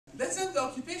let's end the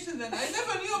occupation then. I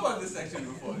never knew about this section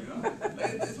before, you know?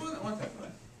 Like, it won't happen,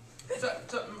 right? So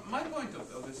my point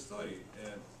of this story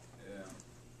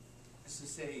is to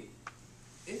say,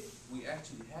 if we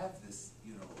actually have this,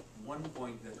 you know, one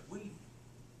point that will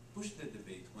push the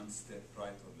debate one step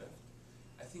right or left,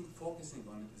 I think focusing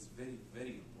on it is very,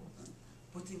 very important.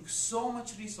 Putting so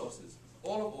much resources,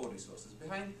 all of our resources,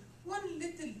 behind one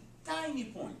little tiny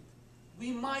point,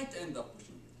 we might end up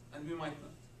pushing it, and we might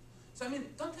not. So I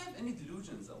mean, don't have any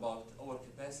delusions about our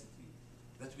capacity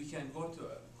that we can go to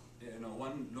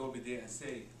one lobby day and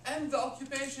say, end the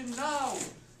occupation now,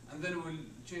 and then we'll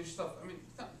change stuff. I mean,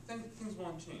 things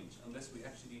won't change unless we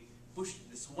actually push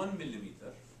this 1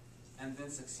 millimeter and then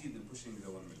succeed in pushing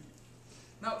the 1 millimeter.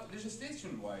 Now,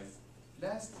 legislation-wise,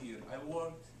 last year I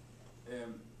worked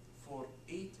for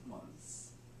 8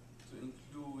 months to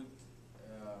include,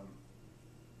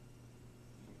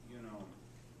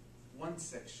 one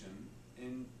section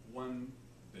in one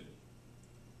bill.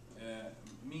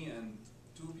 Me and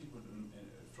 2 people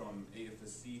from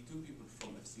AFSC, 2 people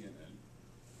from FCNL,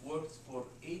 worked for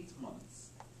 8 months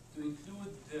to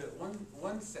include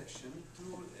one section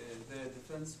to the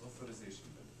Defense Authorization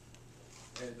Bill.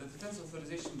 The Defense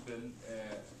Authorization Bill,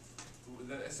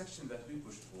 a section that we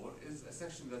pushed for, is a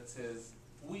section that says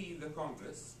we, the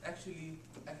Congress, actually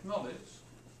acknowledge,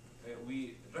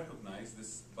 we recognize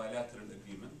this bilateral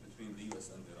agreement between the US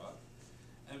and Iraq,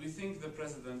 and we think the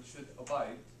President should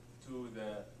abide to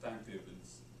the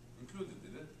timetables included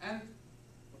in it, and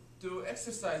to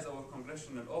exercise our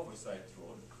congressional oversight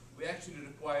role, we actually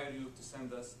require you to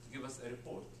give us a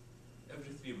report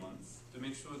every 3 months to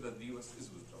make sure that the US is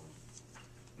withdrawing.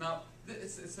 Now,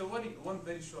 it's one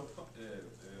very short,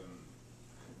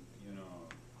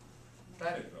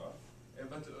 paragraph,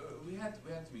 but we had to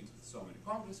meet with so many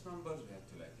Congress members. We had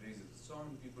to raise it with so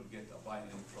many people, get a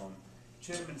buy-in from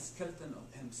Chairman Skelton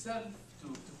himself to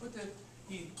put it.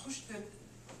 He pushed it.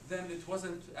 Then it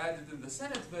wasn't added in the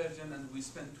Senate version, and we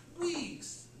spent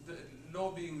weeks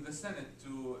lobbying the Senate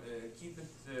to keep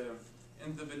it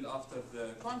in the bill after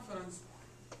the conference.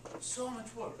 So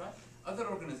much work, right? Other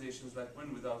organizations like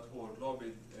Win Without War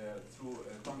lobbied through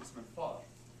Congressman Farr.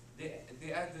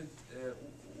 They added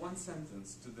one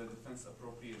sentence to the defense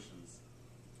appropriations.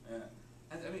 And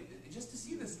I mean, just to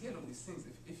see the scale of these things,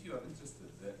 if you are interested,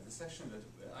 the section that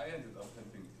I ended up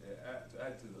helping to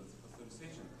add to the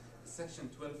authorization, Section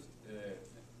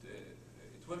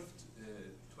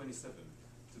 1227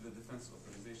 to the defense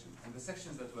authorization. And the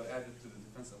sections that were added to the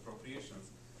defense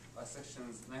appropriations are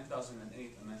sections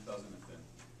 9008 and 9010.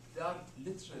 They are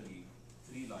literally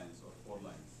 3 lines or 4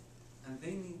 lines. And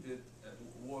they needed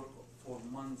work for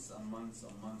months and months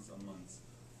and months and months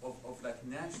of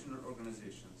national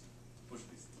organizations to push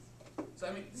these things. So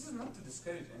I mean, this is not to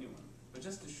discourage anyone, but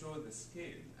just to show the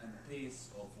scale and pace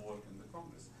of work in the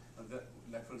Congress.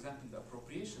 For example, the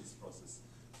appropriations process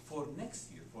for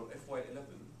next year, for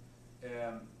FY11,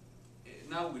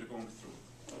 now we're going through.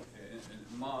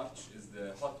 March is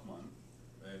the hot month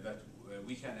that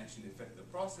we can actually affect the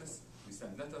process. We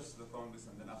send letters to the Congress,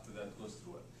 and then after that goes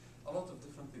through it. A lot of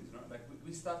different things. Like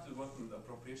we started working on the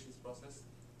appropriations process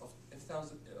of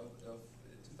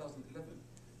 2011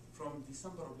 from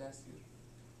December of last year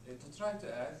to try to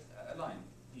add a line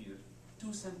here,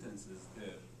 2 sentences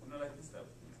there, like this type of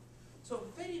thing. So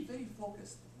very, very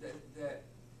focused. The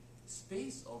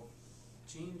space of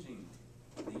changing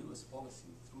the US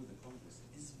policy through the Congress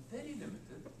is very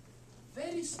limited,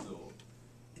 very slow.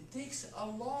 It takes a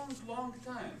long, long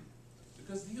time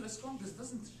because the US Congress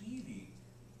doesn't really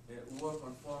work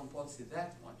on foreign policy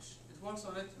that much. It works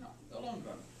on it in the long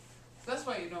run. So that's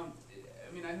why, I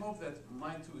mean, I hope that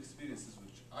my 2 experiences,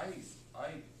 which I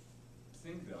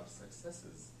think they are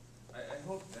successes, I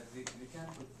hope that they can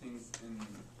put things in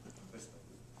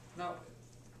perspective. Now,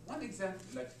 one example,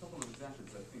 a couple of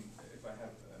examples, I think, if I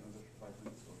have another 5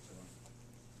 minutes or so.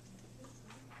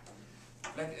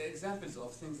 Examples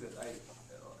of things that I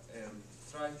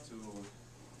try to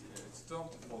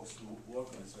talk to folks who work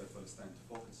on Israel Palestine to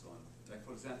focus on.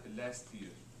 For example, last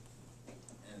year,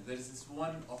 there is this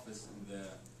one office in the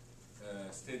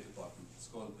State Department. It's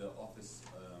called the Office,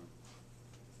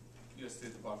 U.S.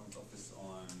 State Department Office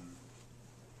on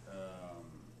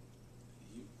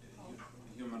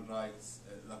Human Rights,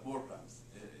 War Crimes.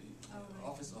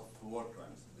 Office of War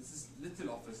Crimes. This is little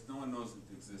office. No one knows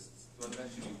it exists. It was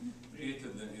actually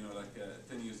created,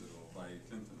 10 years ago by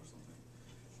Clinton or something.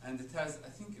 And it has, I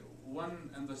think, one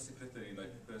undersecretary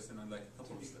person and a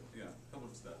couple of staff. Yeah, a couple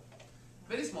of staff.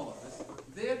 Very small office.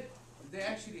 They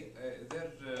actually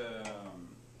their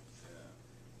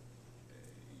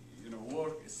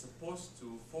work is supposed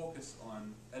to focus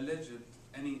on any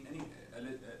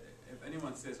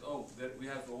someone says, oh, we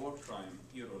have a war crime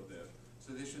here or there,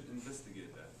 so they should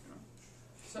investigate that, you know.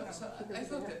 So I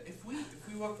thought that if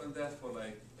we work on that for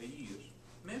like a year,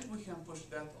 maybe we can push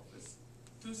that office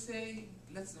to say,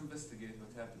 let's investigate what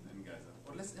happened in Gaza,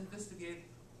 or let's investigate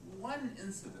one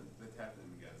incident that happened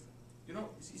in Gaza. You know,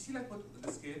 you see like what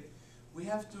the scale? We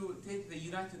have to take the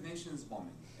United Nations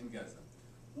bombing in Gaza,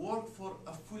 work for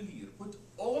a full year, put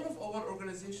all of our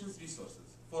organization's resources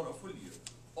for a full year,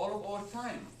 all of our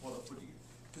time for a full year,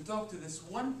 to talk to this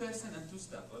one person and two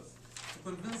staffers, to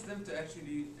convince them to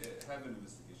actually have an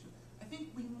investigation. I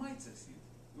think we might succeed,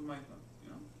 we might not, you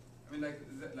know? I mean,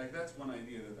 like that's one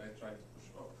idea that I try to push,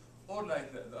 or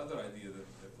like the other idea that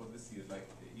for this year, like,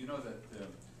 you know that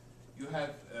you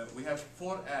have, we have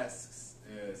 4 asks,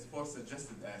 4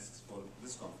 suggested asks for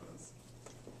this conference.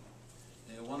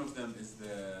 One of them is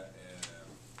the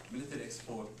Military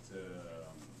Export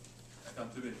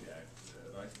Accountability Act,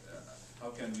 right? How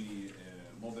can we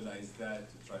mobilize that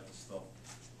to try to stop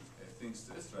things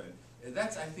to Israel?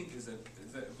 That, I think, is a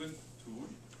good tool.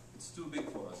 It's too big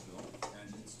for us, though,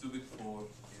 and it's too big for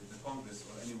the Congress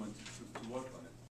or anyone to work on it.